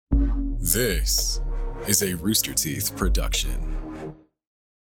This is a Rooster Teeth production.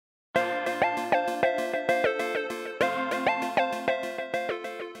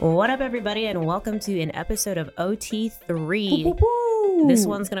 What up, everybody, and welcome to an episode of OT3. This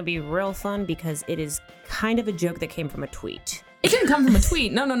one's going to be real fun because it is kind of a joke that came from a tweet. It didn't come from a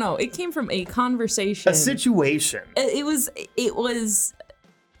tweet. No. It came from a conversation. A situation. It was,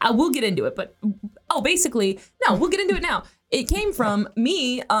 we'll get into it, but, basically, no, we'll get into it now. It came from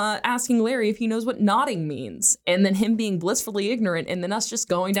me asking Larry if he knows what nodding means, and then him being blissfully ignorant, and then us just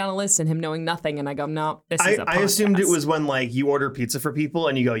going down a list and him knowing nothing, and I go, no, this is a podcast. I assumed it was when, like, you order pizza for people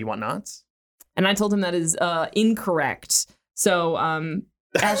and you go, you want knots? And I told him that is incorrect. So,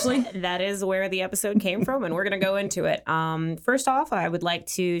 Ashley? That is where the episode came from, and we're going to go into it. First off, I would like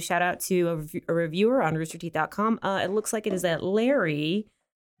to shout out to a reviewer on roosterteeth.com. It looks like it is that Larry.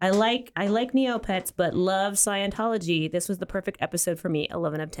 I like Neopets, but love Scientology. This was the perfect episode for me.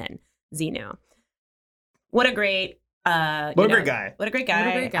 11 of 10. Zeno. What a great What a great guy. What a great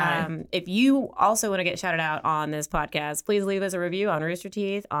guy. If you also want to get shouted out on this podcast, please leave us a review on Rooster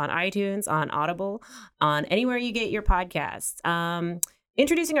Teeth, on iTunes, on Audible, on anywhere you get your podcasts.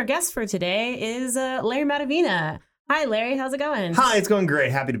 Introducing our guest for today is Larry Maddavina. Hi, Larry. How's it going? Hi, it's going great.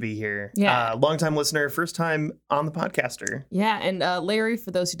 Happy to be here. Yeah. Long-time listener, first time on the podcaster. Yeah, and Larry,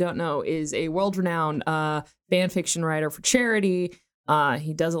 for those who don't know, is a world-renowned fan fiction writer for charity.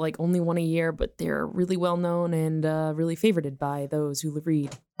 He does it like only one a year, but they're really well-known and really favorited by those who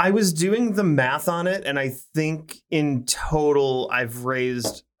read. I was doing the math on it, and I think in total I've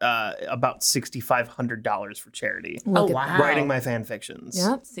raised about $6,500 for charity. Wow. Writing my fan fictions.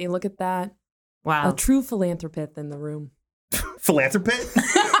 Yep, see, look at that. Wow. A true philanthropist in the room. Philanthropist?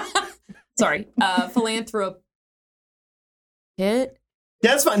 Sorry, philanthropist. Yeah,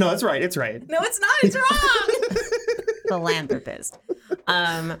 that's fine. No, that's right. It's right. No, it's not. It's wrong. Philanthropist.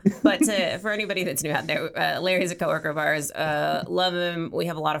 But for anybody that's new out there, Larry's a coworker of ours. Love him. We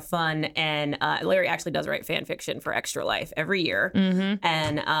have a lot of fun. And Larry actually does write fan fiction for Extra Life every year. Mm-hmm.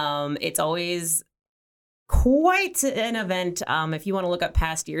 And it's always quite an event. If you want to look up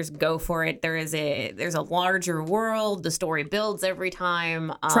past years, go for it. There's a larger world. The story builds every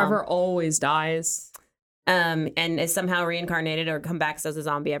time. Trevor always dies. And is somehow reincarnated or come back as a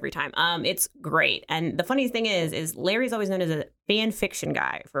zombie every time. It's great. And the funniest thing is Larry's always known as a fan fiction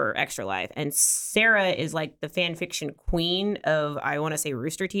guy for Extra Life. And Sarah is like the fan fiction queen of, I want to say,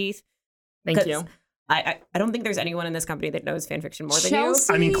 Rooster Teeth. Thank you. I don't think there's anyone in this company that knows fan fiction more than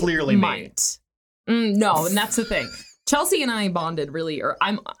Chelsea I mean, clearly me. might. No, and that's the thing. Chelsea and I bonded really, or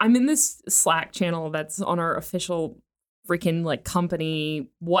I'm in this Slack channel that's on our official freaking like company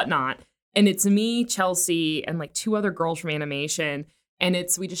whatnot. And it's me, Chelsea, and like two other girls from animation. And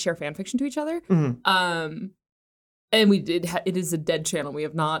we just share fan fiction to each other. Mm-hmm. And it is a dead channel. We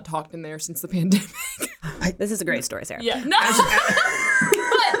have not talked in there since the pandemic. This is a great story, Sarah. Yeah. No.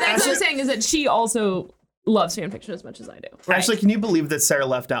 But that's what I'm saying is that she also loves fan fiction as much as I do. Right. Actually, can you believe that Sarah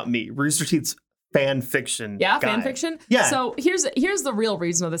left out me? Rooster Teeth's fan fiction Yeah, guy. fan fiction. Yeah. So here's the real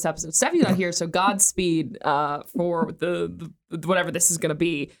reason of this episode. Steffi's not here, so Godspeed for the whatever this is gonna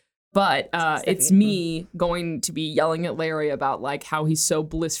be. But it's me going to be yelling at Larry about like how he's so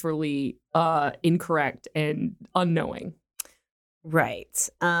blissfully incorrect and unknowing. Right.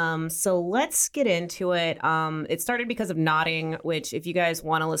 So let's get into it. It started because of nodding, which if you guys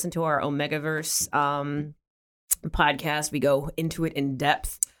want to listen to our Omegaverse podcast, we go into it in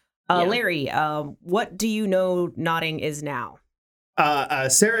depth. Yeah. Larry, what do you know nodding is now?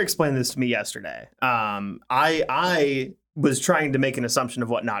 Sarah explained this to me yesterday. I was trying to make an assumption of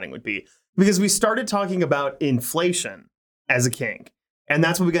what nodding would be because we started talking about inflation as a kink, and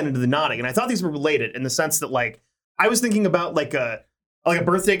that's when we got into the nodding. And I thought these were related in the sense that, like, I was thinking about like a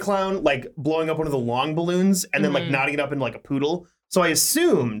birthday clown, like blowing up one of the long balloons and then like nodding it up into like a poodle. So I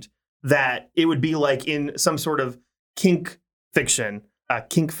assumed that it would be like in some sort of kink fiction,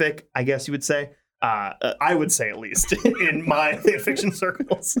 kink fic, I guess you would say. I would say, at least in my fan fiction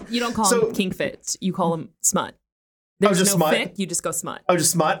circles. You don't call them kink fits. You call them smut. There's just no smut? fic, you just go smut. Oh, just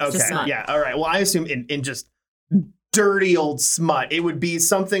smut? Okay. Just smut. Yeah. All right. Well, I assume in just dirty old smut, it would be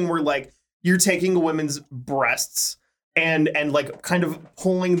something where like you're taking a woman's breasts and like kind of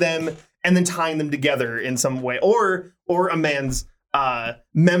pulling them and then tying them together in some way, or a man's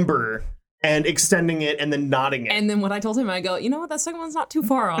member and extending it and then nodding it. And then when I told him, I go, you know what, that second one's not too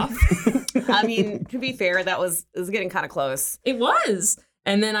far off. I mean, to be fair, it was getting kind of close. It was.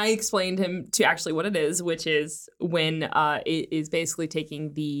 And then I explained him to actually what it is, which is when it is basically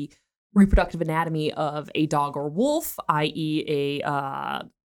taking the reproductive anatomy of a dog or wolf, i.e.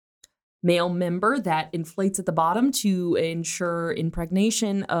 male member that inflates at the bottom to ensure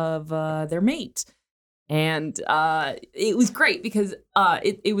impregnation of their mate. And it was great because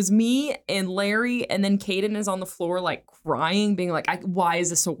it was me and Larry, and then Caden is on the floor like crying, being like, why is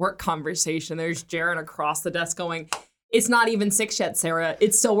this a work conversation? There's Jared across the desk going, it's not even 6 yet, Sarah.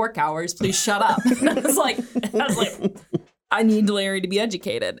 It's still work hours. Please shut up. And I was like, I need Larry to be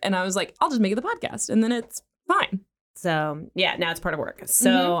educated. And I was like, I'll just make it the podcast, and then it's fine. So yeah, now it's part of work.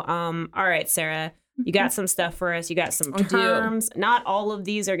 So all right, Sarah, you got some stuff for us. You got some terms. Not all of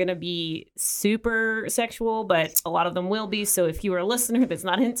these are going to be super sexual, but a lot of them will be. So if you are a listener that's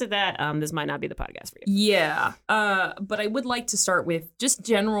not into that, this might not be the podcast for you. Yeah. But I would like to start with just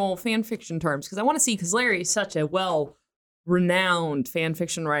general fan fiction terms because I want to see, because Larry is such a well-renowned fan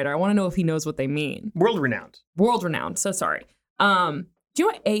fiction writer. I want to know if he knows what they mean. World-renowned. World-renowned. So sorry. Do you know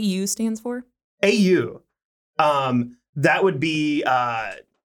what AU stands for? AU. That would be...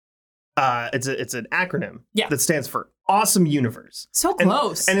 it's an acronym that stands for Awesome Universe. So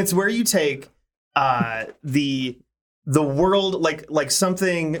close. And it's where you take the world like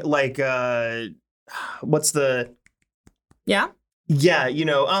something like what's the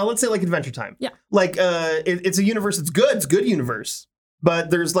let's say like Adventure Time. Yeah. Like it's a universe, it's good universe.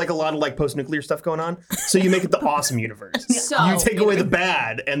 But there's like a lot of like post-nuclear stuff going on. So you make it the awesome universe. So you take away the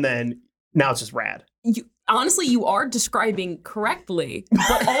bad and then now it's just rad. Honestly, you are describing correctly,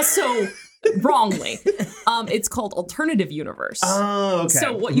 but also wrongly. It's called Alternative Universe. Oh, okay.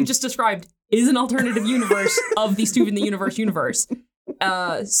 So what you just described is an alternative universe of the Steven the universe.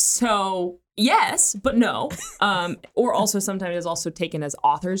 So yes, but no. Or also sometimes it's also taken as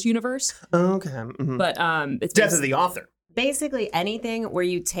author's universe. Okay. Mm-hmm. But it's death of the author. Basically anything where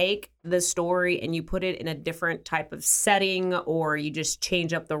you take the story and you put it in a different type of setting, or you just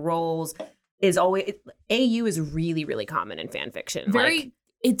change up the roles, is always AU is really, really common in fan fiction.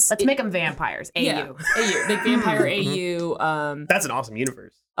 Let's make them vampires. AU. Yeah, AU. Like vampire AU. That's an awesome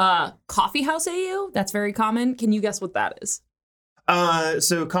universe. Coffee house AU. That's very common. Can you guess what that is?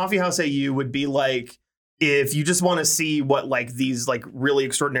 So coffee house AU would be like if you just want to see what like these like really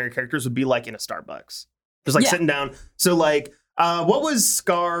extraordinary characters would be like in a Starbucks. Just like sitting down. So like, what was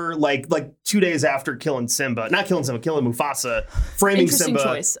Scar like 2 days after killing Simba? Not killing Simba, killing Mufasa, framing Interesting Simba.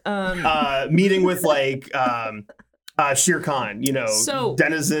 Choice. Meeting with like Shere Khan, So-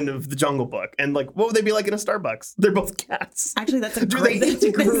 denizen of the Jungle Book. And like, what would they be like in a Starbucks? They're both cats. Actually, that's a Do great. they- This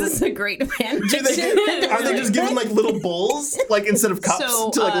is a great fan Are fiction. they just given like little bowls, like instead of cups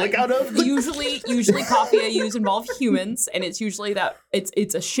to like lick out of? Usually coffee AUs involve humans, and it's usually that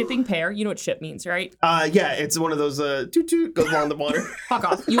it's a shipping pair. You know what ship means, right? Yeah, it's one of those toot toot goes along the water. Fuck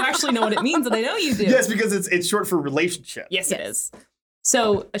off. You actually know what it means, and I know you do. Yes, because it's short for relationship. Yes, it is.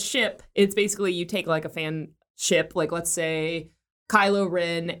 So a ship, it's basically you take like a fan ship, like let's say Kylo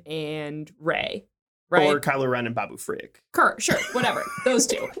Ren and Rey, right? Or Kylo Ren and Babu Frick. Sure, whatever. Those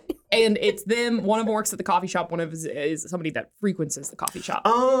two. And it's them. One of them works at the coffee shop. One of them is somebody that frequents the coffee shop.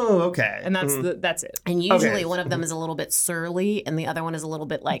 Oh, okay. And that's it. And usually one of them is a little bit surly, and the other one is a little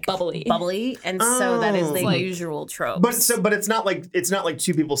bit like bubbly, and so that is the usual trope. But it's not like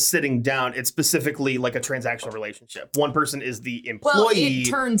two people sitting down. It's specifically like a transactional relationship. One person is the employee. Well, it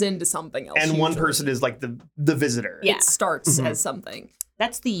turns into something else. And one person is like the visitor. Yeah. It starts as something.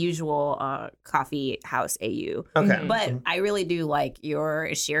 That's the usual coffee house AU. Okay. But I really do like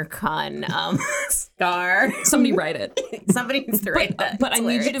your Shere Khan Scar. Somebody write it. Somebody needs to write that. But It's I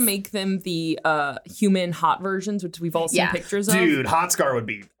need you to hilarious. make them the human hot versions, which we've all seen pictures of. Dude, Hot Scar would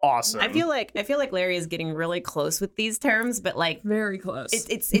be awesome. I feel like Larry is getting really close with these terms, but like Very close.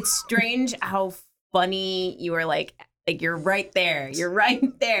 it's strange how funny you are. Like you're right there. You're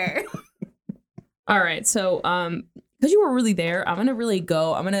right there. All right, so because you were really there, I'm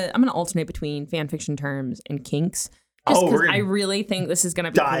gonna alternate between fan fiction terms and kinks. Just because I really think this is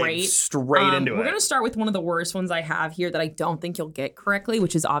gonna be dive great. straight into it. We're gonna start with one of the worst ones I have here that I don't think you'll get correctly,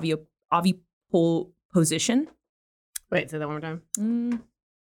 which is oviposition. Wait, say that one more time.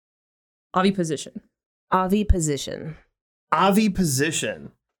 Oviposition. Oviposition.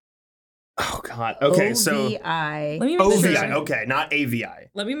 Oviposition. Oh God. Okay, so OVI. Let me make OVI. sure. Okay, not AVI.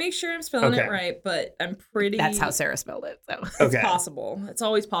 Let me make sure I'm spelling Okay. it right, but I'm pretty. That's how Sarah spelled it. So It's Okay. possible. It's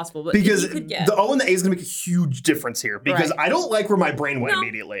always possible, but Because you could get. the O and the A is gonna make a huge difference here. Because Right. I don't like where my brain went No.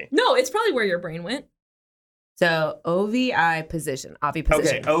 immediately. No, it's probably where your brain went. OVI position.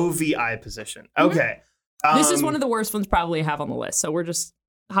 Oviposition. Okay, OVI position. Mhm. Okay. This is one of the worst ones probably I have on the list, so we're just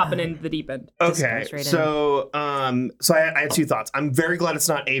hopping into the deep end. Just Okay, go straight in. so I had two thoughts. I'm very glad it's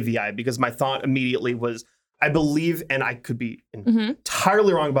not AVI because my thought immediately was I believe, and I could be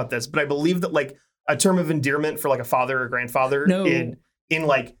entirely wrong about this, but I believe that like a term of endearment for like a father or grandfather No. in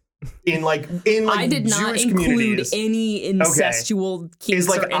like in I did not Jewish include communities any incestual kinks is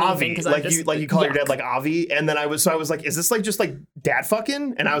like or anything Avi, because like you call your yuck. dad like Avi, and then I was like, is this like just like dad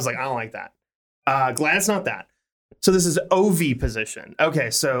fucking? And I was like, I don't like that. Glad it's not that. So this is OV position.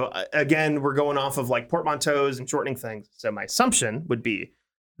 Okay, so again, we're going off of like portmanteaus and shortening things. So my assumption would be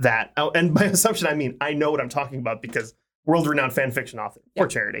that, and by assumption I mean I know what I'm talking about because world-renowned fan fiction author for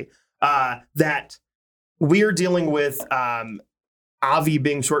charity. That we are dealing with Avi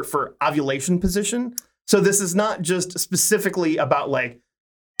being short for ovulation position. So this is not just specifically about like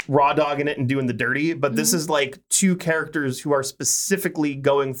raw dogging it and doing the dirty, but this is like two characters who are specifically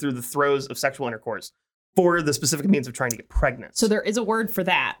going through the throes of sexual intercourse for the specific means of trying to get pregnant. So there is a word for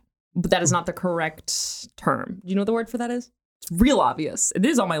that, but that is not the correct term. Do you know what the word for that is? It's real obvious. It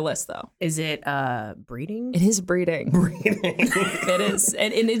is on my list, though. Is it breeding? It is breeding. It is.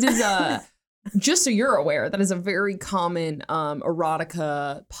 And it is, just so you're aware, that is a very common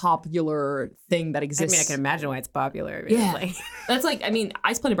erotica popular thing that I exists. mean, I can imagine why it's popular. Yeah. Like, That's like, I mean,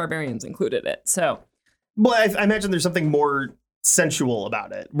 Ice Planet Barbarians included it. So, Well, I imagine there's something more sensual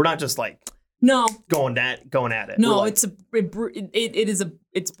about it. We're not just like no, going at it. no, We're like, it's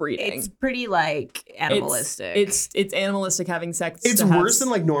breeding. it's pretty like animalistic. It's animalistic having sex. it's to have worse than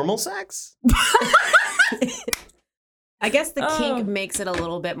like normal sex. I guess the Oh. kink makes it a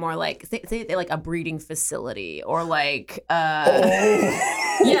little bit more like say like a breeding facility or like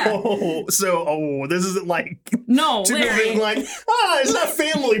Yeah. So this isn't like No, two people Larry. being like, it's not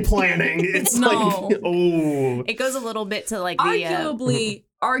family planning. It's No. like, oh. it goes a little bit to like the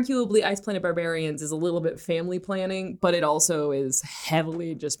Arguably, Ice Planet Barbarians is a little bit family planning, but it also is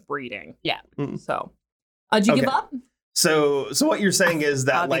heavily just breeding. Yeah. So, did you give Okay. up? So what you're saying is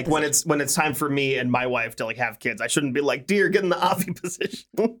that Avi like when it's time for me and my wife to like have kids, I shouldn't be like, dear, get in the Avi position.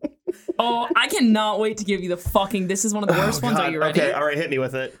 Oh, I cannot wait to give you the fucking. This is one of the worst ones. God. Are you ready? Okay, all right, hit me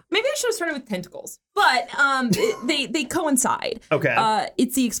with it. Maybe I should have started with tentacles, but they coincide. Okay.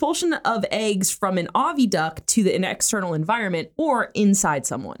 It's the expulsion of eggs from an oviduct to an external environment or inside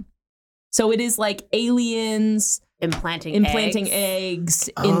someone. So it is like aliens implanting eggs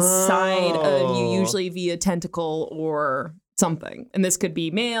inside of you, Oh. usually via tentacle or something. And this could be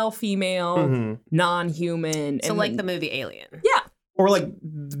male, female, Mhm. non-human. So and like then- the movie Alien. yeah. Or like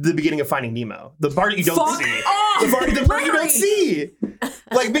the beginning of Finding Nemo, the part you don't Fuck see. off, The part you Larry! don't see.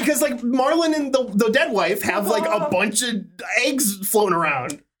 Like, because like Marlon and the dead wife have like a bunch of eggs floating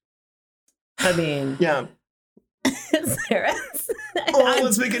around. I mean, Yeah. Sarah. Oh,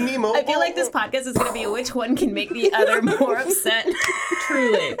 let's make it Nemo. I feel like this podcast is going to be which one can make the other more upset.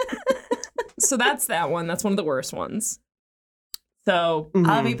 Truly. So that's that one. That's one of the worst ones. So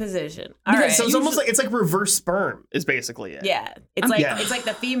Avi position. All right. So it's almost like it's like reverse sperm is basically it. Yeah. It's like Yeah. it's like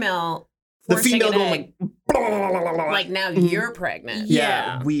the female The forcing female an going egg, like now you're pregnant.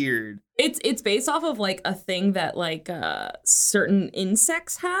 Yeah. Weird. it's based off of like a thing that like certain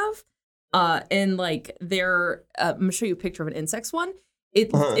insects have. And like they're I'm gonna show you a picture of an insect's one.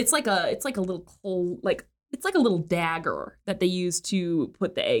 It's like a little it's like a little dagger that they use to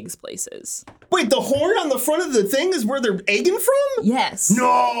put the eggs places. Wait, the horn on the front of the thing is where they're egging from? Yes.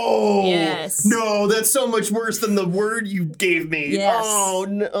 No. Yes. No, that's so much worse than the word you gave me. Yes. Oh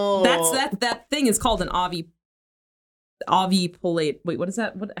no. That thing is called an ovipolate. Wait, what is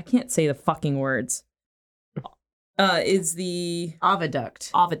that? What I can't say the fucking words. Is the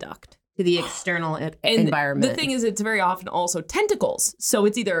Oviduct oviduct. to the external And environment. the thing is, it's very often also tentacles. So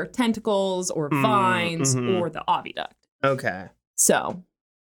it's either tentacles or vines or the oviduct. Okay. So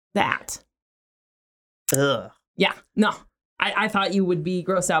that. Ugh. Yeah. No. I thought you would be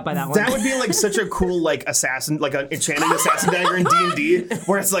grossed out by that one. That would be like such a cool like assassin, like an enchanted assassin dagger in D&D,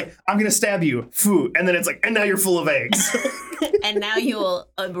 where it's like, I'm gonna stab you, foo, and then it's like, and now you're full of eggs. and now you will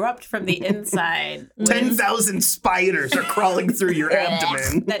erupt from the inside. 10,000 spiders are crawling through your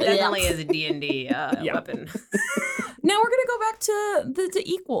abdomen. That definitely is a D&D weapon. Now we're gonna go back to the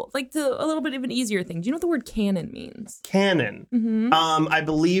equal, like to a little bit of an easier thing. Do you know what the word canon means? Canon. Mm-hmm. I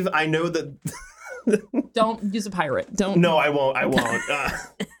believe I know that. Don't use a pirate. Don't. No, I won't.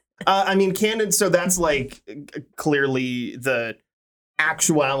 I mean, canon. So that's like clearly the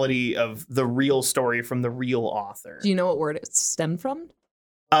actuality of the real story from the real author. Do you know what word it stemmed from?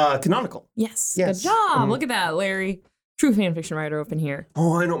 Canonical. Yes. Yes. Good job. Mhm. Look at that, Larry. True fan fiction writer up in here.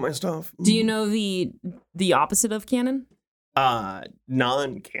 Oh, I know my stuff. Do you know the opposite of canon?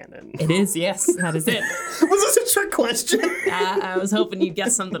 Non-canon. It is. Yes, that is it. Was this a trick question? I was hoping you'd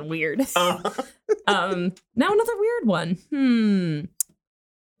guess something weird. Now another weird one.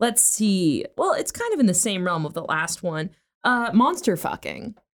 Let's see. Well, it's kind of in the same realm of the last one. Monster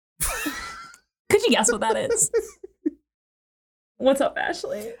fucking. Could you guess what that is? What's up,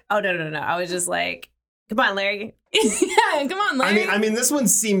 Ashley? Oh, no. I was just like, come on, Larry. Yeah, come on, Larry. I mean, this one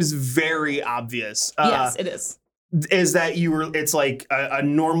seems very obvious. Yes, it is. Is that it's like a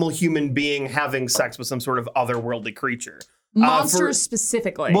normal human being having sex with some sort of otherworldly creature. Monsters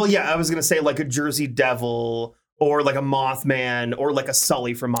specifically. Well, yeah, I was going to say like a Jersey Devil or like a Mothman or like a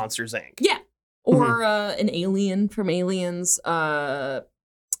Sully from Monsters, Inc. Yeah. Or an alien from Aliens,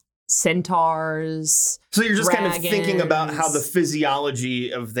 centaurs. So you're just kind of thinking about how the dragons.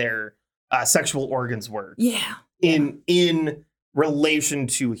 physiology of their sexual organs work. Yeah. In relation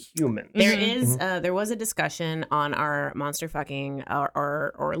to humans. There was a discussion on our monster fucking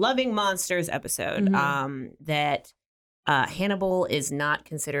or loving monsters episode that Hannibal is not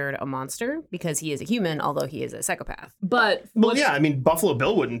considered a monster because he is a human, although he is a psychopath. But Well, yeah, I mean, Buffalo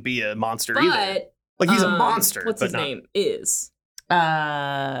Bill wouldn't be a monster either. but Like he's a monster. what's but his not- name? Is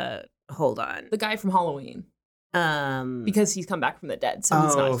Hold on. the guy from Halloween Um, because he's come back from the dead, so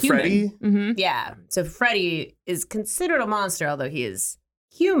he's not human. Freddy? Mm-hmm. yeah. So Freddy is considered a monster, although he is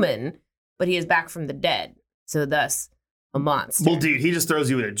human, but he is back from the dead, so thus a monster. Well, dude, he just throws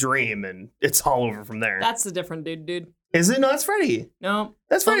you in a dream and it's all over from there. That's a different dude. Is it? No, that's Freddy. No,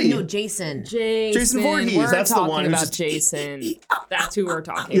 That's Oh, Freddy. no, Jason. Jason Voorhees, We're that's the talking one who's about just- Jason. That's who we're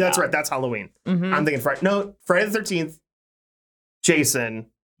talking Yeah, that's about. right. That's Halloween. Mhm. I'm thinking Friday. No, Friday the 13th. Jason.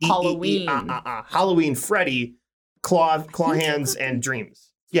 Halloween. Halloween. Freddy. Claw hands and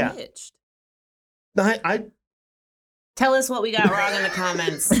dreams. Yeah. Hitched. I Tell us what we got wrong in the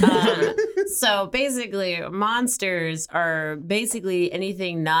comments. So basically, monsters are basically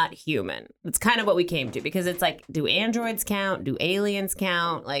anything not human. That's kind of what we came to because it's like, do androids count? Do aliens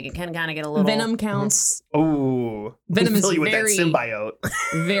count? Like it can kind of get a little Venom counts. Oh, Venom is fill you with very- that symbiote.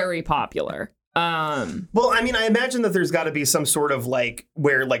 Very popular. Well, I mean, I imagine that there's got to be some sort of like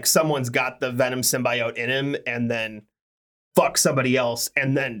where like someone's got the Venom symbiote in him and then fuck somebody else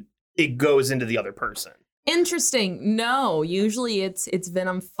and then it goes into the other person. Interesting. No, usually it's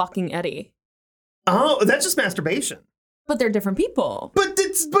Venom fucking Eddie, Oh, that's just masturbation. but they're different people. But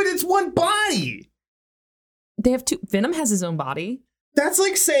it's one body. They have two. Venom has his own body. That's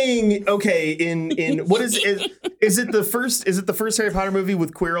like saying, okay, in what is it the first Harry Potter movie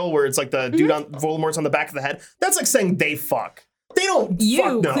with Quirrell where it's like the dude on Voldemort's on the back of the head? That's like saying they fuck. They don't You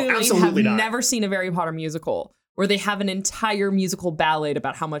fuck. No, clearly absolutely have not. never seen a Harry Potter musical where they have an entire musical ballad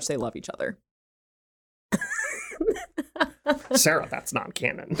about how much they love each other. Sarah, that's not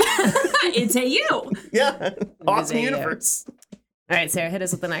canon. It's a you. Yeah. Awesome a, universe. All right, Sarah, hit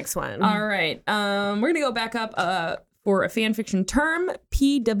us with the next one. All right. We're gonna go back up for a fan fiction term,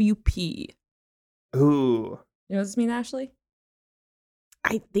 PWP. Ooh. You know what this mean, Ashley?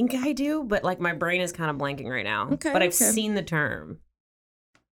 I think I do, but like my brain is kind of blanking right now. Okay, But I've okay. seen the term.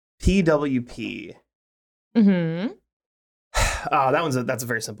 PWP. Mm-hmm. That's a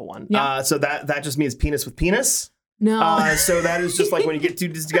very simple one. Yeah. So that just means penis with penis. No. So that is just like when you get two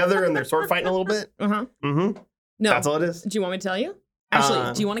dudes together and they're sword fighting a little bit. Uh-huh. Mm-hmm. No. That's all it is. Do you want me to tell you?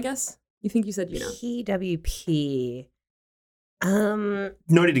 Ashley, do you want to guess? You think you said you know? PWP. No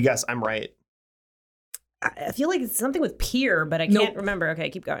need to guess. I'm right. I feel like it's something with peer, but I Nope. can't remember. Okay,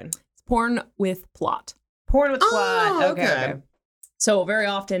 keep going. It's porn with plot. Porn with Oh, plot. Okay. okay. So very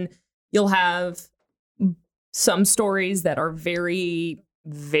often you'll have some stories that are very,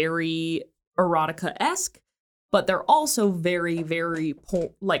 very erotica-esque, but they're also very, very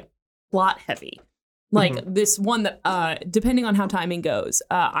plot heavy. Like this one that, depending on how timing goes,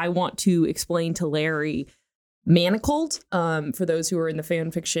 I want to explain to Larry Manacled. For those who are in the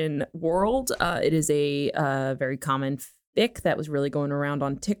fan fiction world, it is a very common fic that was really going around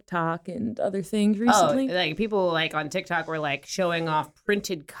on TikTok and other things recently. Oh, like people like on TikTok were like showing off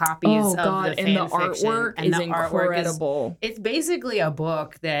printed copies Oh of God! the And the fan fiction, artwork and is the artwork is- incredible. It's basically a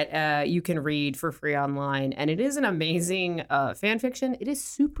book that you can read for free online, and it is an amazing fan fiction. It is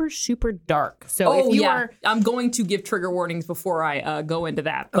super, super dark. So if you are, I'm going to give trigger warnings before I go into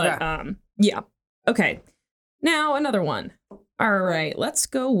that. But Okay. yeah. Okay. Now another one. All right, let's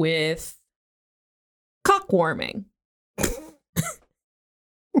go with cock warming.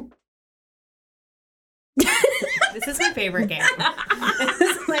 this is my favorite game. This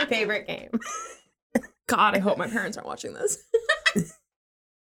is my favorite game. God, I hope my parents aren't watching this.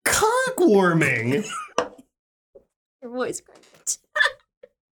 Cock warming. Your voice cracked.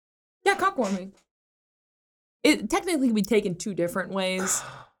 Yeah, cock warming. It technically can be taken two different ways,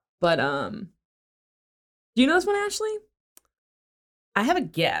 but do you know this one, Ashley? I have a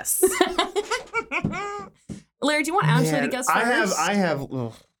guess. Larry, do you want Ashley to Man, guess first?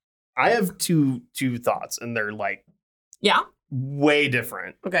 I have two thoughts, and they're like Yeah. way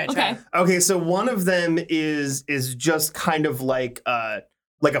different. Okay. Okay. Okay, so one of them is just kind of like a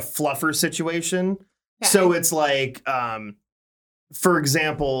fluffer situation. Okay. So it's like, for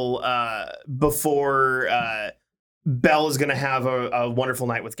example, before Belle is going to have a wonderful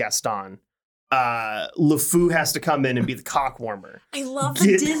night with Gaston, LeFou has to come in and be the cock warmer. I love the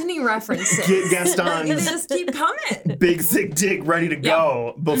Get- Disney references. Get They Gaston's just keep coming. big thick dick ready to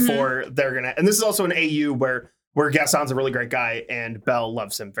go before they're gonna. And this is also an AU where Gaston's a really great guy and Belle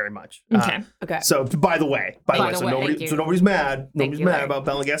loves him very much. Okay. Okay. So by the way, By the so way, nobody, thank you. so nobody's mad. Nobody's you, mad Larry. about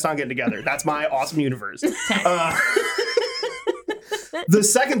Belle and Gaston getting together. That's my awesome universe. The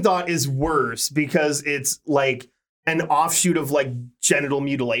second thought is worse because it's like an offshoot of like genital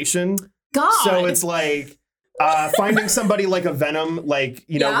mutilation. God. So it's like finding somebody like a Venom, like,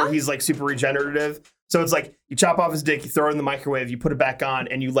 you know, Yeah. where he's like super regenerative. So it's like you chop off his dick, you throw it in the microwave, you put it back on,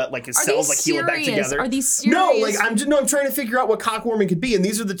 and you let like his Are cells these like heal it back serious? together. Are these serious? No, like I'm trying to figure out what cock warming could be, and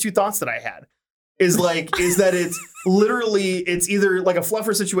these are the two thoughts that I had. Is that it's literally it's either like a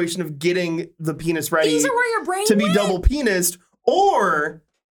fluffer situation of getting the penis ready These are where your brain to be went? double penised, or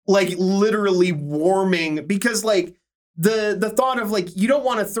like literally warming because like the thought of like you don't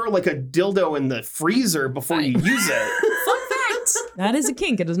want to throw like a dildo in the freezer before you use it. Fun fact. That is a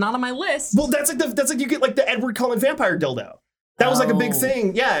kink. It is not on my list. Well, that's like you get like the Edward Cullen vampire dildo. That was like a big Oh.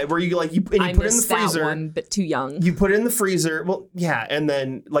 thing, yeah, where you like you put it in the missed that freezer. one, but too young. You put it in the freezer. Well, yeah, and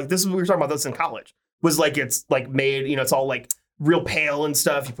then like this is we were talking about this in college. Was like it's like made, you know, it's all like real pale and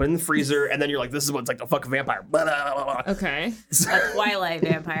stuff. You put it in the freezer, and then you're like, this is what's like the fucking vampire. Blah, blah, blah, blah. Okay. A Twilight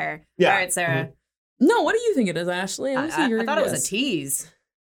vampire. Yeah. All right, Sarah. No, what do you think it is, Ashley? I, Let's see I your thought it was a guess. tease.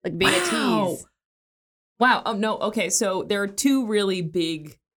 Like being a Wow. tease. Wow. Oh, no. Okay. So there are two really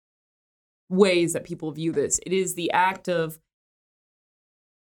big ways that people view this. It is the act of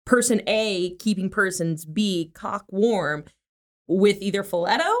person A keeping persons B cock warm with either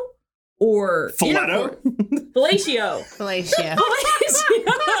phileto or Filetto? fellatio. Fellatio.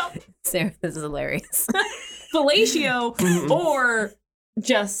 Fellatio. Sarah, this is hilarious. Fellatio or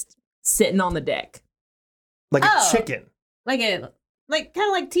just sitting on the dick. Like a Oh. chicken. Like kind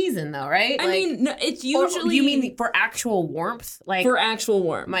of like teasing though, right? I Like, mean, no, it's or usually you mean for actual warmth? Like for actual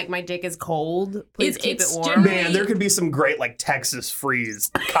warmth. my dick is cold. Please keep it's it warm. generally- Man, there could be some great like Texas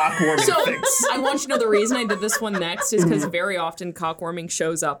freeze cock warming So fix. I want you to know the reason I did this one next is because very often cockwarming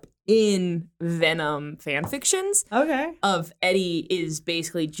shows up in Venom fan fictions Okay. of Eddie is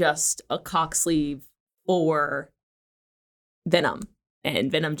basically just a cock sleeve for Venom. And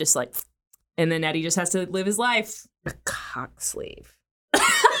Venom just like, and then Eddie just has to live his life. A cock sleeve.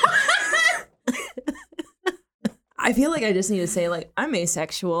 I feel like I just need to say like, I'm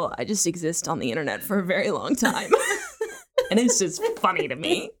asexual. I just exist on the internet for a very long time. And it's just funny to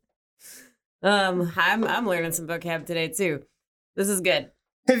me. I'm learning some vocab today too. This is good.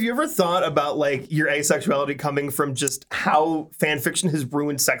 Have you ever thought about like your asexuality coming from just how fan fiction has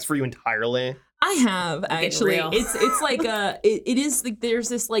ruined sex for you entirely? I have actually. real. It's like it is like there's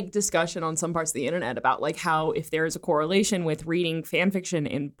this like discussion on some parts of the internet about like how if there is a correlation with reading fan fiction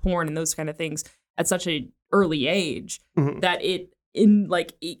and porn and those kind of things at such a early age that it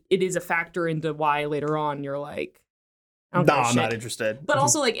is a factor into why later on you're like, I don't No, give a I'm shit. not interested. But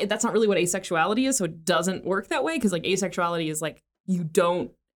also like that's not really what asexuality is, so it doesn't work that way because like asexuality is like you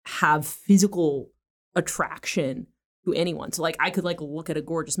don't have physical attraction to anyone. So like I could like look at a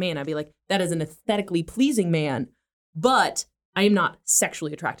gorgeous man, I'd be like, that is an aesthetically pleasing man, but I am not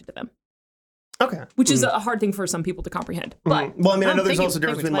sexually attracted to them, Okay. which is a hard thing for some people to comprehend. But Well, I mean, I know thank there's you- also a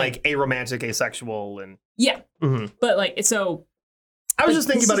thank difference you between for like aromantic, asexual, and. yeah, Mhm. but like so I was Like, just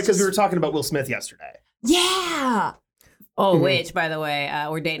thinking this about it is because we were just- talking about Will Smith yesterday. yeah. Oh, Mhm. which, by the way,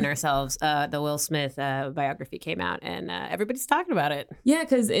 we're dating ourselves. The Will Smith biography came out, and everybody's talking about it. Yeah,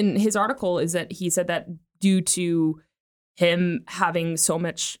 because in his article is that he said that due to him having so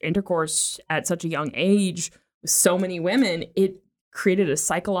much intercourse at such a young age with so many women, it created a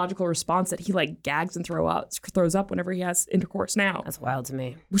psychological response that he like gags and throws up whenever he has intercourse now. That's wild to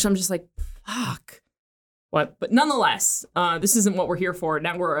me. Which I'm just like, fuck. What? But nonetheless, this isn't what we're here for.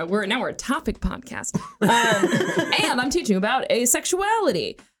 Now we're a topic podcast, and I'm teaching about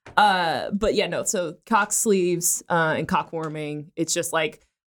asexuality. But yeah, no. So cock sleeves and cock warming. It's just like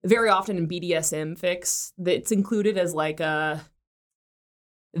very often in BDSM fics it's included as like the.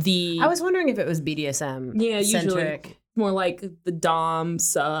 I was wondering if it was BDSM. Yeah, usually centric. more like the dom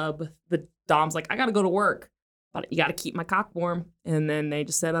sub. The dom's like, I gotta go to work, but you gotta keep my cock warm, and then they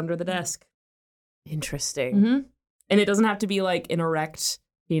just sit under the desk. Interesting. Mm-hmm. And it doesn't have to be like an erect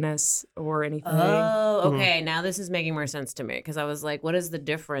penis or anything. Oh, okay. Now this is making more sense to me because I was like, what is the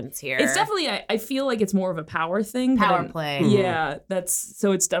difference here? It's definitely, I feel like it's more of a power thing. Power play. Yeah,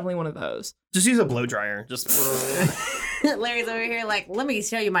 so it's definitely one of those. Just use a blow dryer. Just Larry's over here like, let me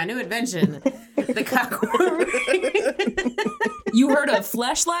show you my new invention. The cockworm. You heard of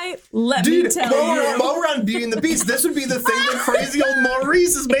Fleshlight? Let Dude, me tell you. while we're on Beauty and the Beast, this would be the thing that crazy old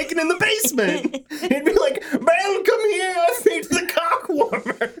Maurice is making in the basement. He'd be like, "Man, come here, I made the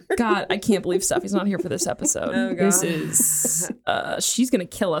cockwarmer." God, I can't believe Steffi's not here for this episode. Oh, God. This is, she's going to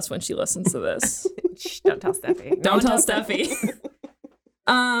kill us when she listens to this. Shh, don't tell Steffi. Don't tell Steffi.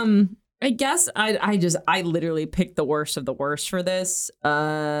 I guess I literally picked the worst of the worst for this.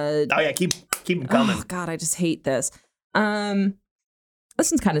 Oh yeah, keep them coming. Oh God, I just hate this. This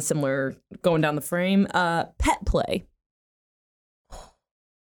one's kind of similar going down the frame. Pet play.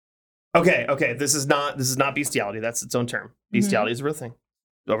 Okay. This is not bestiality. That's its own term. Bestiality is a real thing.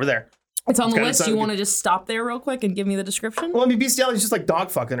 Over there. It's on the kinda list. Do sound you want to good. just stop there real quick and give me the description? Well, I mean, bestiality is just like dog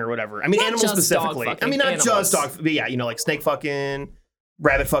fucking or whatever. I mean, Not animals just specifically. dog I mean, not fucking, just animals. dog, but yeah, like snake fucking,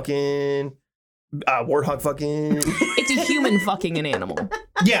 rabbit fucking, warthog fucking. It's a human fucking an animal.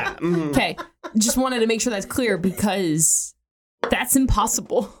 Yeah. Okay, just wanted to make sure that's clear because that's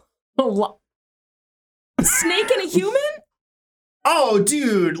impossible. A snake and a human? Oh,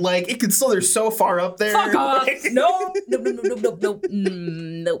 dude, like it could still. They're so far up there. Fuck off! Like-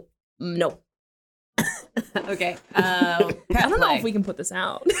 No. Okay. Pet I don't know play. if we can put this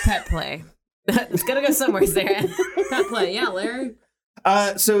out. Pet play. It's gonna go somewhere, Sarah. Pet play, yeah, Larry.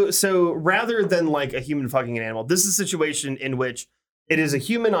 So rather than like a human fucking an animal, this is a situation in which it is a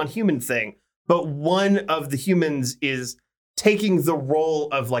human on human thing, but one of the humans is taking the role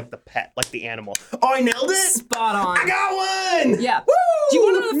of like the pet, like the animal. Oh, I nailed it! Spot on. I got one! Yeah. Woo! Do you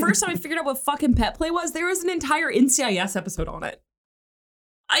want to know the first time I figured out what fucking pet play was? There was an entire NCIS episode on it.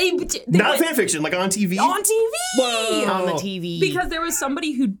 Not fan fiction, like on TV? On TV! Whoa. On the TV. Because there was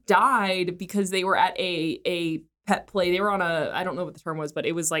somebody who died because they were at a pet play. They were on I don't know what the term was, but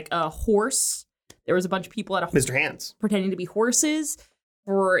it was like a horse. There was a bunch of people at a Mr. Hands. pretending to be horses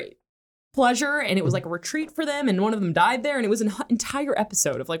for pleasure, and it was like a retreat for them, and one of them died there, and it was an entire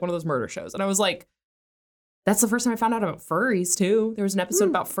episode of like one of those murder shows. And I was like, that's the first time I found out about furries too. There was an episode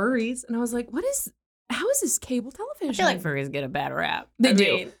about furries, and I was like, how is this cable television? I feel like furries get a bad rap. They do.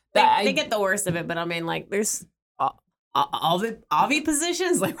 mean, they get the worst of it, but I mean, like, there's Avi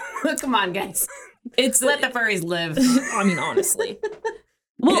positions. Like, come on, guys. It's Let the furries live. I mean, honestly.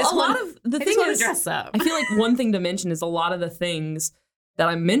 Well, just a lot wanna- of the They thing just want is, to dress up. I feel like one thing to mention is a lot of the things that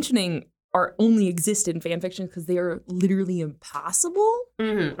I'm mentioning are only exist in fan fiction because they are literally impossible.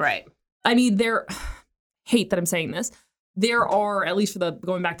 Right. I mean, hate that I'm saying this. There are, at least for the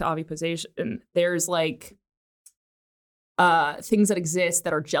going back to oviposition, there's like things that exist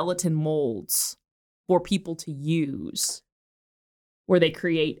that are gelatin molds for people to use, where they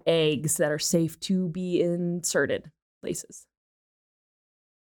create eggs that are safe to be inserted places.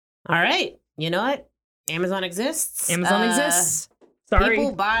 All right. You know what? Amazon exists. Amazon exists. Sorry.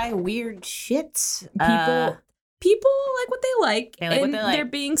 People buy weird shit. People like what they like, They like what and they like. they're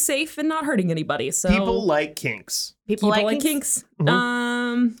being safe and not hurting anybody. So People like kinks. People like kinks.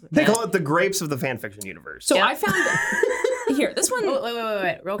 Mhm. They call it the grapes of the fan fiction universe. So Yep. I found here this one. Oh,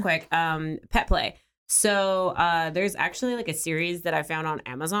 wait, real quick. Pet play. So there's actually like a series that I found on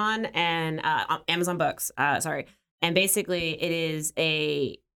Amazon and on Amazon Books. Sorry, and basically it is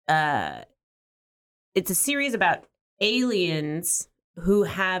it's a series about aliens who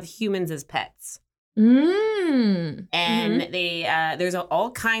have humans as pets. Mm. And they there's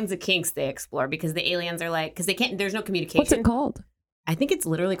all kinds of kinks they explore because the aliens are like, because they can't, there's no communication. What's it called? I think it's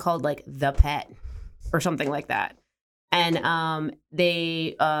literally called like The Pet or something like that. And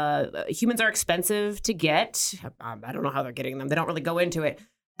they humans are expensive to get. I don't know how they're getting them. They don't really go into it.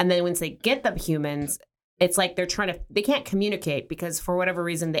 And then once they get the humans, it's like they can't communicate because for whatever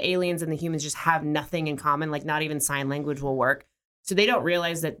reason, the aliens and the humans just have nothing in common. Like not even sign language will work. So they don't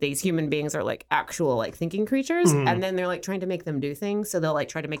realize that these human beings are like actual like thinking creatures. Mhm. And then they're like trying to make them do things. So they'll like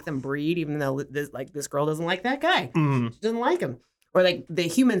try to make them breed, even though this girl doesn't like that guy. Mm. She doesn't like him. Or like the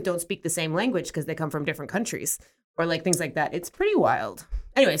humans don't speak the same language because they come from different countries. Or like things like that. It's pretty wild.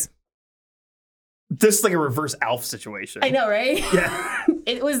 Anyways. This is like a reverse Alf situation. I know, right? Yeah.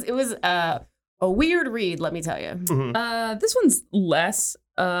 It was a weird read, let me tell you. Mhm. This one's less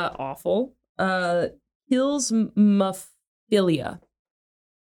awful. Hills Mophilia.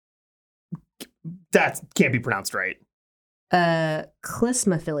 That can't be pronounced right.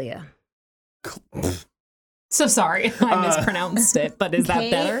 Clismophilia. So sorry, I mispronounced it, but is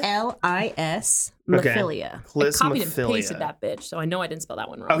that better? KLIS Okay. Mephilia. I copied and pasted Clismophilia. that bitch, so I know I didn't spell that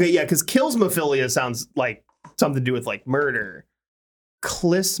one wrong. Okay, yeah, because Kilsmophilia sounds like something to do with like murder.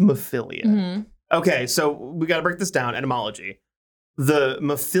 Clismophilia. Mhm. Okay, so we got to break this down. Etymology. The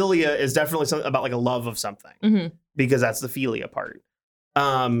mophilia is definitely something about like a love of something Mhm. because that's the philia part.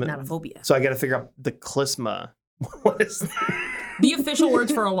 Not a phobia. So I got to figure out the clisma. What is that? The official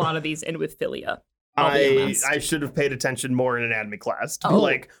words for a lot of these end with philia. I'll be honest. I should have paid attention more in anatomy class to be Oh.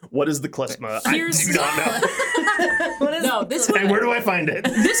 like, what is the clisma? Here's- I do not know. No, this And one. where do I find it?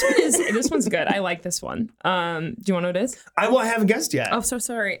 This one's good. I like this one. Do you want to know what it is? I haven't guessed yet. Oh, so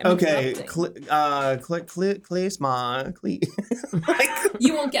sorry. I'm Okay, interrupting. clisma. Like,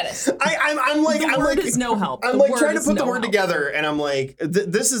 You won't get it. I'm like, The I'm word like, is no help. I'm The like word trying to is put the no word help. together, and I'm like,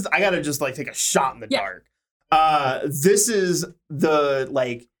 this is. I gotta just like take a shot in the Yeah. dark. This is the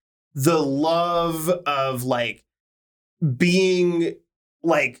love of like being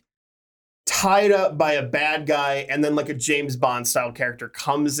like tied up by a bad guy, and then like a James Bond style character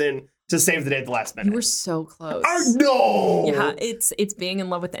comes in to save the day at the last minute. You were so close. No. Yeah, it's being in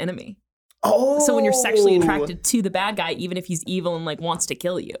love with the enemy. Oh. So when you're sexually attracted to the bad guy, even if he's evil and like wants to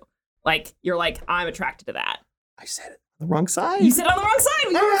kill you, like you're like, I'm attracted to that. I said it on the wrong side. You said on the wrong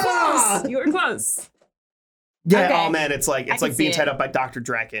side. You were Ah! close. You were close. Yeah, Okay. oh man, it's like I can being see tied it. up by Dr.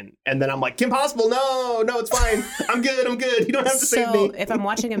 Draken. And then I'm like, Kim Possible, no, it's fine. I'm good. You don't have to save So me. if I'm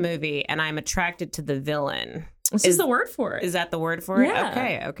watching a movie and I'm attracted to the villain, This is the word for it. is that the word for it?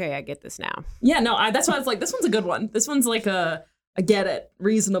 Yeah. Okay, I get this now. Yeah, no, that's why I was like, this one's a good one. This one's like I get it,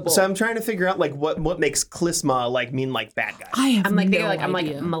 reasonable. So I'm trying to figure out like what makes Clisma like mean like bad guy. I have I'm like thinking no like I'm like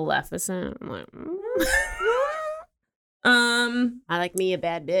idea. Maleficent. I'm like, I like me a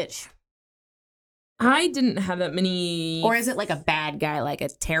bad bitch. I didn't have that many. Or is it like a bad guy, like a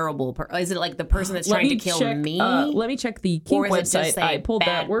terrible person? Is it like the person that's trying to kill me? Let me check the Or Kink is it just website. a I pulled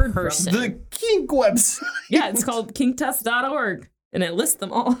that bad word person? from. The Kink website. Yeah, it's called kinktest.org, and it lists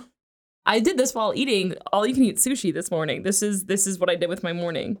them all. I did this while eating all you can eat sushi this morning. This is what I did with my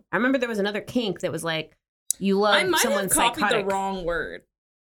morning. I remember there was another kink that was like, you love I might someone have copied psychotic. the wrong word.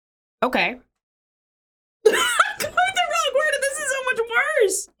 Okay. I copied the wrong word, and this is so much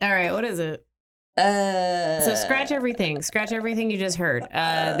worse. All right, what is it? So scratch everything. Scratch everything you just heard.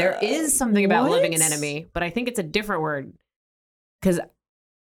 There is something about What? loving an enemy, but I think it's a different word. Because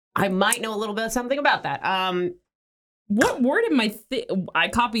I might know a little bit of something about that. What word am I? I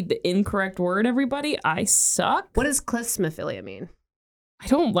copied the incorrect word. Everybody, I suck. What does clismophilia mean? I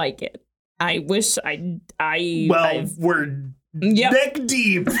don't like it. I wish We're Yep. neck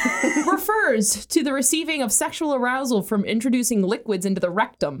deep. refers to the receiving of sexual arousal from introducing liquids into the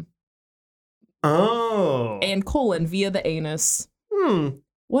rectum Oh. and colon via the anus.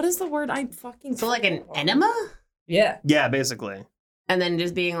 What is the word? I fucking So like an enema? Yeah. Yeah, basically. And then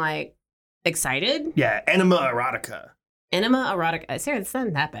just being like excited? Yeah, enema erotica. Enema erotic. Sarah, it's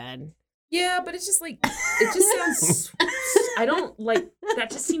not that bad. Yeah, but it's just like it just sounds. I don't like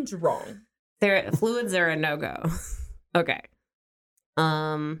that. Just seems wrong. Fluids are a no-go. Okay.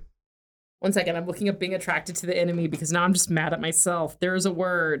 1 second, I'm looking up being attracted to the enemy because now I'm just mad at myself. There is a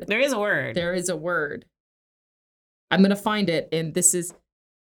word. There is a word. There is a word. I'm gonna find it, and this is.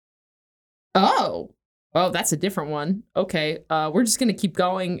 Oh, that's a different one. Okay, we're just gonna keep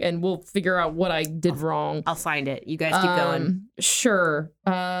going, and we'll figure out what I did wrong. I'll find it. You guys keep going. Sure.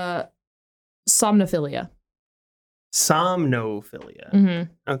 Somnophilia. Somnophilia.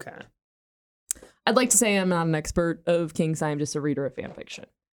 Mm-hmm. Okay. I'd like to say I'm not an expert of kinks. I am just a reader of fan fiction.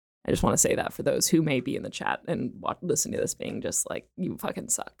 I just want to say that for those who may be in the chat and listen to this being just like, you fucking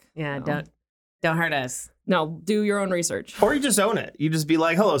suck. Yeah, No. don't hurt us. No, do your own research. Or you just own it. You just be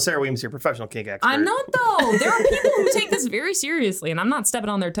like, hello, Sarah Williams here, professional kink expert. I'm not though. There are people who take this very seriously, and I'm not stepping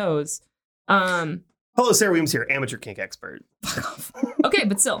on their toes. Hello, Sarah Williams here, amateur kink expert. Okay,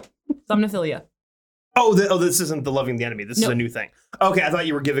 but still, somnophilia. Oh, this isn't the loving the enemy. This is No. a new thing. Okay, I thought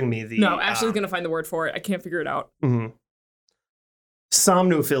you were giving me the... No, Ashley's gonna find the word for it. I can't figure it out. mhm.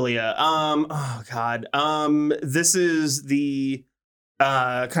 Somnophilia. Oh, God. This is the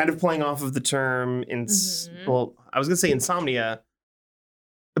kind of playing off of the term... Mhm. Well, I was going to say insomnia,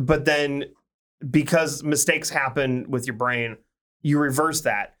 but then because mistakes happen with your brain, you reverse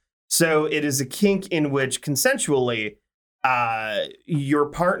that. So it is a kink in which consensually your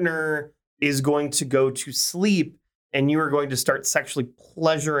partner is going to go to sleep and you are going to start sexually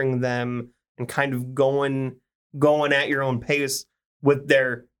pleasuring them and kind of going at your own pace with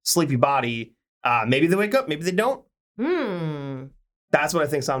their sleepy body. Maybe they wake up, maybe they don't. That's what I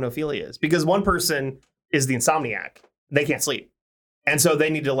think somnophilia is, because one person is the insomniac. They can't sleep. And so they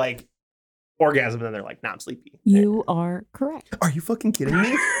need to like orgasm, and then they're like, "Nah, I'm sleepy." You are correct. Are you fucking kidding me?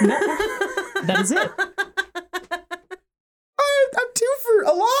 That is it. I'm 2 for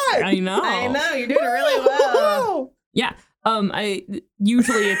a lot. I know. I know you're doing it really well. Yeah. I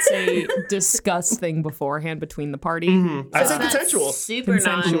usually it's a discuss thing beforehand between the party. I say that's consensual. Super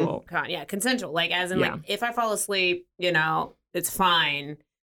Consensual. consensual. Like as in Yeah. like if I fall asleep, you know, it's fine.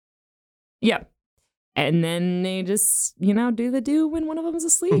 Yeah. And then they just, do the do when one of them's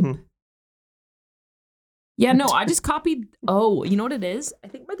asleep. Mhm. Yeah, no, I just copied. Oh, you know what it is? I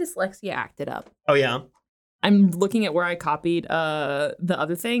think my dyslexia acted up. Oh yeah. I'm looking at where I copied the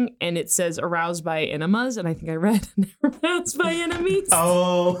other thing, and it says aroused by enemas, and I think I read aroused by enemies.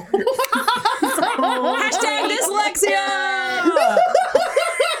 Oh. #dyslexia.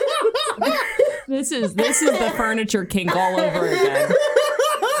 This is the furniture kink all over again.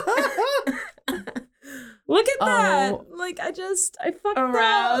 Look at that. Like I fucked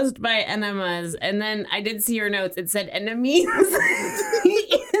Aroused up. by enemas. And then I did see your notes. It said enemies in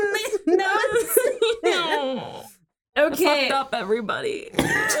the notes. Okay. Fucked up, everybody.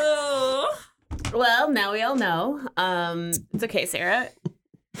 Well, now we all know. It's okay, Sarah.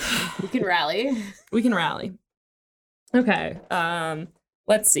 We can rally. We can rally. Okay.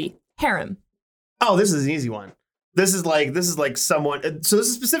 Let's see. Harem. Oh, this is an easy one. This is like someone. So this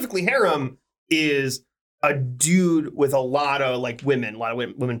is specifically harem is a dude with a lot of women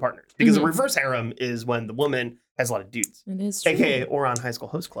partners. Because a reverse harem is when the woman has a lot of dudes. It is true. AKA Oran High School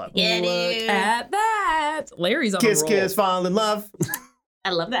Host Club. Yeah, Look dude. at that. Larry's on Kiss, a roll. kiss, fall in love.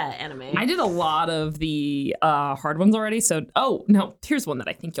 I love that anime. I did a lot of the hard ones already. So, oh, no. Here's one that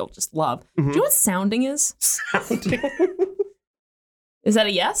I think you'll just love. Do you know what sounding is? Sounding. Is that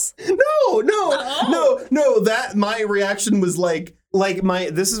a yes? No. That my reaction was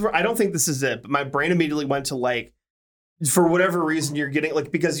this is where I don't think this is it, but my brain immediately went to for whatever reason you're getting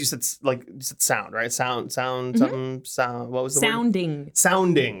because you said sound, right? Sound, something, sound. What was the Sounding. word?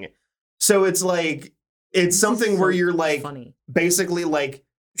 Sounding. So it's it's something where you're Funny. basically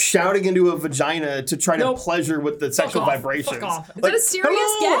shouting into a vagina to try Nope. to pleasure with the sexual off. vibrations. Fuck off. Is that a serious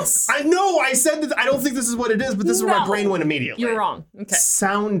hello? guess? I know. I said that. I don't think this is what it is, but this is where my No. brain went immediately. You're wrong. Okay.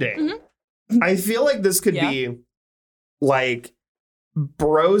 Sounding. I feel like this could be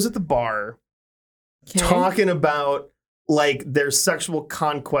bros at the bar talking about their sexual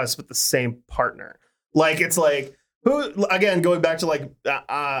conquest with the same partner. It's who, again, going back to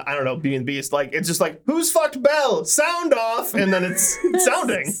I don't know, Beauty and the Beast, it's just who's fucked Belle? Sound off, and then it's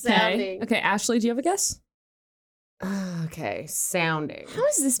sounding. Sounding. Okay, Ashley, do you have a guess? Okay, sounding. How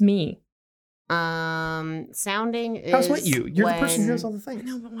is this me? Sounding is. How's what you? You're the person who knows all the things.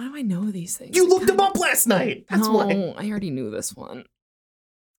 No, but why do I know these things? You looked them up last night. That's No, why. I already knew this one.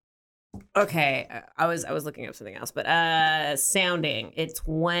 Okay, I was looking up something else, but sounding. It's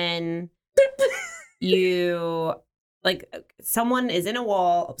when you someone is in a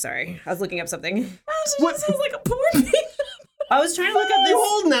wall. Oh, sorry, I was looking up something. What? Sounds like a porn page. I was trying to look up You this.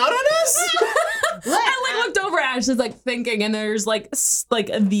 holding out on us? I looked over at Ashley's thinking, and there's the Is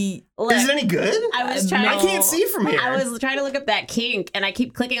it any good? I was trying. I can't see from here. I was trying to look up that kink, and I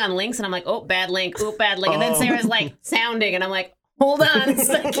keep clicking on links, and I'm like, oh, bad link, and then Sarah's sounding, and I'm like, hold on a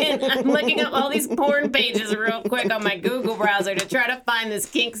second, I'm looking up all these porn pages real quick on my Google browser to try to find this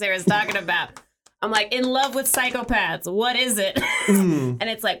kink Sarah's talking about. I'm in love with psychopaths. What is it? And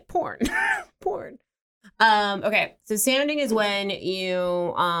it's porn, porn. Okay, so sounding is when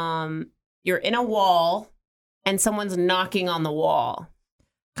you're in a wall, and someone's knocking on the wall.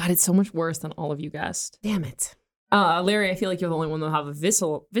 God, it's so much worse than all of you guessed. Damn it. Larry, I feel like you're the only one that'll have a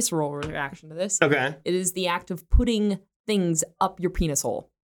visceral reaction to this. Okay. It is the act of putting things up your penis hole.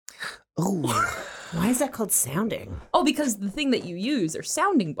 Oh. Why is that called sounding? Oh, because the thing that you use are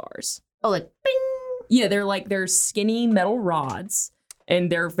sounding bars. Oh, bing. Yeah, they're skinny metal rods, and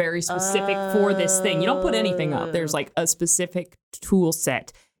they're very specific for this thing. You don't put anything up. There's a specific tool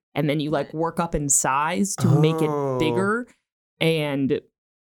set, and then you work up in size to make it bigger. And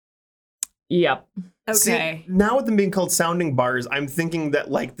yep. Okay. See, now with them being called sounding bars, I'm thinking that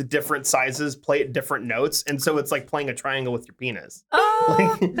the different sizes play at different notes, and so it's like playing a triangle with your penis.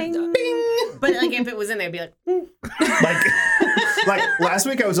 Oh, Bing. But if it was in there, it'd be Last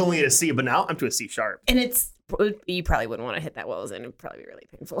week I was only at a C, but now I'm to a C sharp. and you probably wouldn't want to hit that well as in. It'd probably be really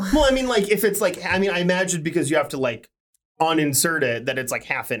painful. Well, I mean, if it's I imagine because you have to uninsert it that it's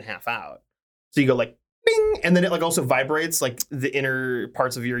half in, half out. So you go bing, and then it also vibrates the inner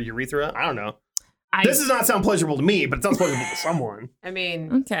parts of your urethra. I don't know. This does not sound pleasurable to me, but it sounds pleasurable to someone. I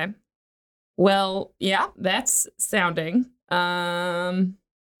mean, Okay. Well, yeah, that's sounding. Another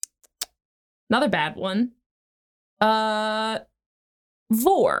bad one.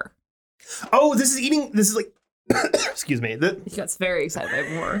 Vor. Oh, this is like, excuse me. He gets very excited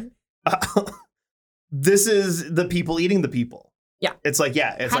by more. This is the people eating the people. Yeah. It's like,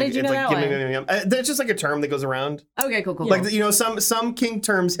 yeah. It's How like, did you it's know like, that one? that's just like a term that goes around. Okay, cool. Like, you know, some kink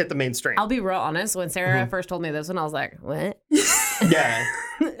terms hit the mainstream. I'll be real honest. When Sarah first told me this one, I was like, what? Yeah.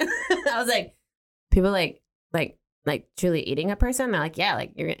 I was like, people like truly eating a person? They're like, yeah,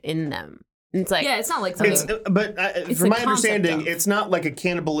 like you're in them. And it's like, Yeah, it's not like something. It's from the my concept understanding, of- it's not like a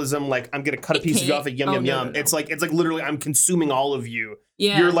cannibalism, like I'm going to cut a piece of you off and yum, Oh, yum, no, yum. no, no. It's like literally I'm consuming all of you.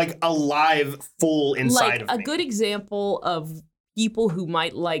 Yeah. You're like alive, full inside like of a me. good example of people who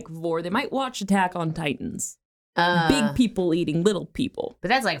might like vor. They might watch Attack on Titans. Big people eating little people. But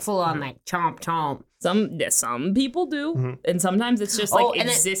that's like full on like chomp chomp. Some people do, Mhm. and sometimes it's just like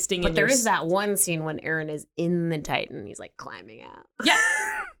existing. But in there your is that one scene when Aaron is in the Titan. He's like climbing out. Yeah,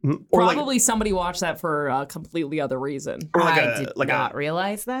 Mhm. Or like, probably somebody watched that for a completely other reason. or like I did not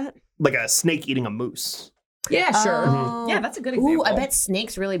realize that. like a snake eating a moose. Yeah, sure. Oh. Yeah, that's a good example. Ooh, I bet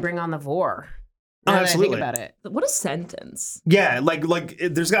snakes really bring on the vor. Oh, Now that absolutely. I think about it. What a sentence. Yeah,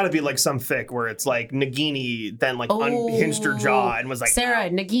 there's got to be like some fic where it's like Nagini then like unhinged her jaw and was like, Sarah,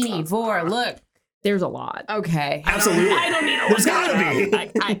 Nagini, vor, look. There's a lot. Okay. absolutely. I don't need to There's look gotta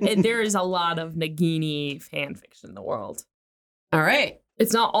that be. up. And there is a lot of Nagini fan fiction in the world. All right.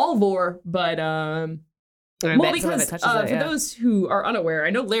 It's not all vor, but I well, bet some of because it touches it, for yeah. those who are unaware, I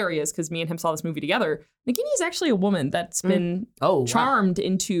know Larry is because me and him saw this movie together. Nagini is actually a woman that's been Oh, charmed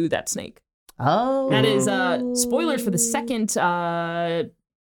into that snake. Oh. That is spoilers for the second.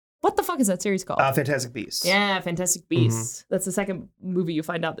 What the fuck is that series called? Fantastic Beasts. Yeah, Fantastic Beasts. That's the second movie you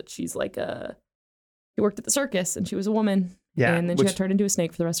find out that she's like she worked at the circus and she was a woman. Yeah, And then she which- got turned into a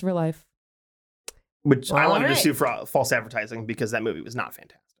snake for the rest of her life. Which I All wanted to right. sue for false advertising because that movie was not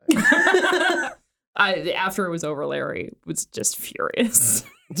fantastic. After it was over, Larry was just furious.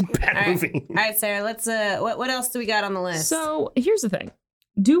 It's a bad All right. movie. All right, Sarah, let's what else do we got on the list? So here's the thing.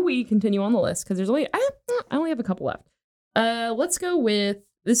 Do we continue on the list? Because there's only I only have a couple left. Let's go with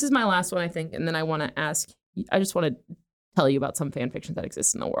this is my last one, I think, and then I want to ask. I just want to tell you about some fan fiction that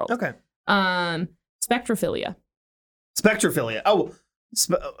exists in the world. Okay. Spectrophilia. Spectrophilia. Oh,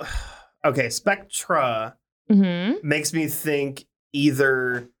 okay. Spectra Mm-hmm. makes me think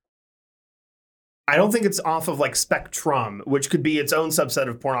either. I don't think it's off of like Spectrum, which could be its own subset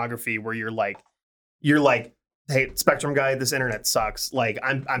of pornography, where you're like, hey, Spectrum guy, this internet sucks. Like,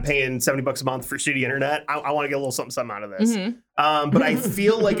 I'm paying $70 a month for shitty internet. I want to get a little something out of this. Mm-hmm. But I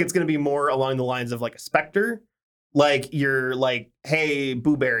feel like it's going to be more along the lines of like a Spectre. Like you're like, hey,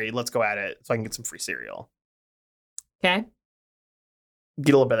 Booberry, let's go at it so I can get some free cereal. Okay.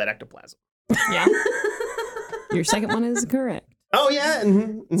 Get a little bit of that ectoplasm. Yeah. Your second one is correct. Oh yeah.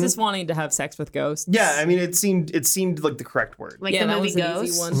 Just wanting to have sex with ghosts. Yeah, I mean it seemed like the correct word. like yeah, the that movie was an Ghost.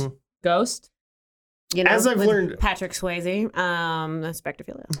 easy one. Mhm. Ghost. You know, As I've with learned- Patrick Swayze,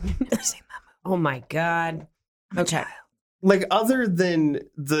 Spectrophilia. Never seen that Oh my god. Okay. Like other than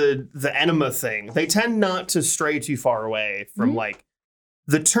the enema thing, they tend not to stray too far away from Mhm. like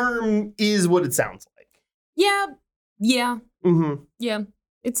the term is what it sounds like. Yeah. Yeah. Mm-hmm. Yeah.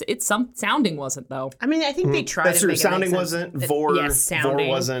 It's some sounding wasn't though. I mean, I think they tried That's to true. make it make Sounding sense. wasn't. That- Vor. yes, Vor sounding.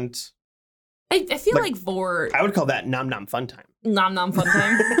 wasn't. I feel Like- like vor I would call that nom nom fun time. nom nom fun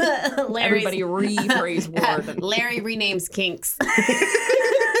time. Larry's- Everybody rephrase word. Larry renames kinks.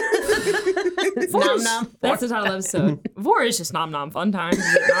 Vor's- Nom nom. That's the title of the episode. Vor is just nom nom fun time. Is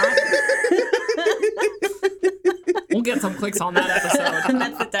it not? We'll get some clicks on that episode.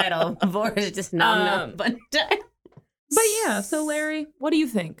 That's the title. Vor is just nom nom fun time. But yeah, so Larry, what do you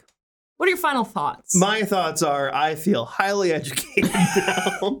think? What are your final thoughts? My thoughts are I feel highly educated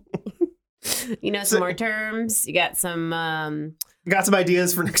now. You know some more terms. You got some. Got some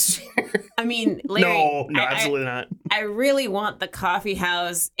ideas for next year. I mean, Larry. No, absolutely not. I really want the coffee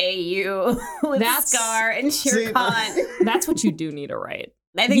house AU with That's- Scar and See, Shere Khan. That's what you do need to write.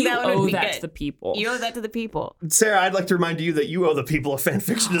 I think you that would owe be that good. to the people. You owe that to the people. Sarah, I'd like to remind you that you owe the people of fan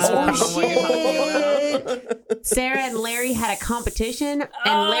fiction as well. Sarah and Larry had a competition,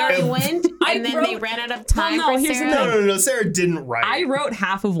 and Larry went, I and then they wrote- ran out of time Well, no, for here's the Sarah. thing. No. Sarah didn't write. I wrote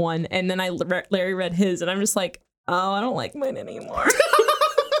half of one, and then Larry read his, and I'm just like, oh, I don't like mine anymore.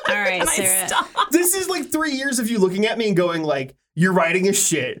 All right, And I Sarah. stopped. This is like 3 years of you looking at me and going like, "You're writing is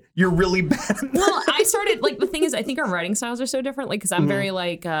shit. You're really bad." At that." Well, I started like the thing is, I think our writing styles are so different. Like, because I'm Mhm. very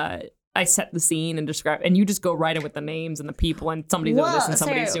like, I set the scene and describe, and you just go write it with the names and the people, and somebody's doing this and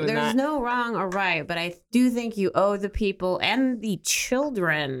somebody's Sarah, doing there's that. no wrong or right, but I do think you owe the people and the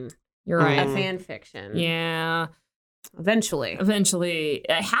children You're a right. fan fiction. Yeah. Eventually. Eventually,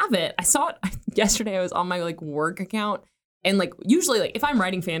 I have it. I saw it yesterday. I was on my like work account, And like usually like if I'm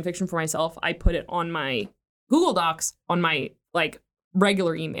writing fan fiction for myself, I put it on my Google Docs on my like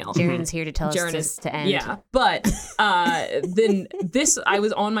regular email. Jaren's here to tell us to end. Yeah. But then I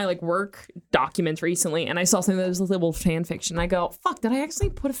was on my like work documents recently and I saw something that was a little fan fiction. I go, fuck, did I actually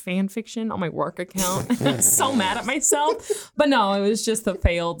put a fan fiction on my work account? I'm so mad at myself. But no, it was just the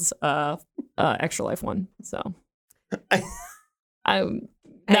failed Extra Life one. So that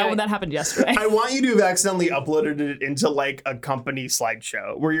happened yesterday. I want you to have accidentally uploaded it into like a company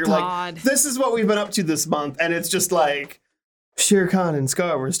slideshow where you're God. like, this is what we've been up to this month. And it's just like, Shere Khan and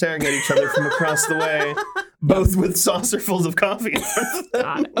Scar were staring at each other from across the way, both with saucerfuls of coffee in front of them.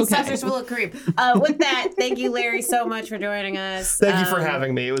 God. Okay. Saucers full of cream. With that, thank you, Larry, so much for joining us. Thank you for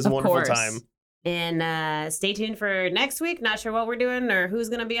having me. It was a wonderful time. And stay tuned for next week. Not sure what we're doing or who's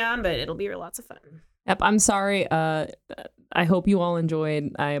going to be on, but it'll be lots of fun. Yep, I'm sorry. I hope you all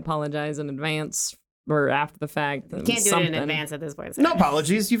enjoyed. I apologize in advance or after the fact. You can't do it in advance at this point. No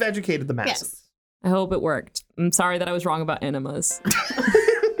apologies. You've educated the masses. Yes. I hope it worked. I'm sorry that I was wrong about enemas.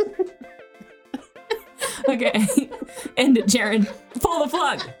 Okay. End it, Jaren. Pull the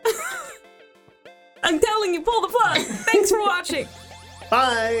plug. I'm telling you, pull the plug. Thanks for watching.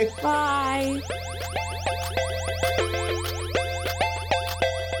 Bye. Bye.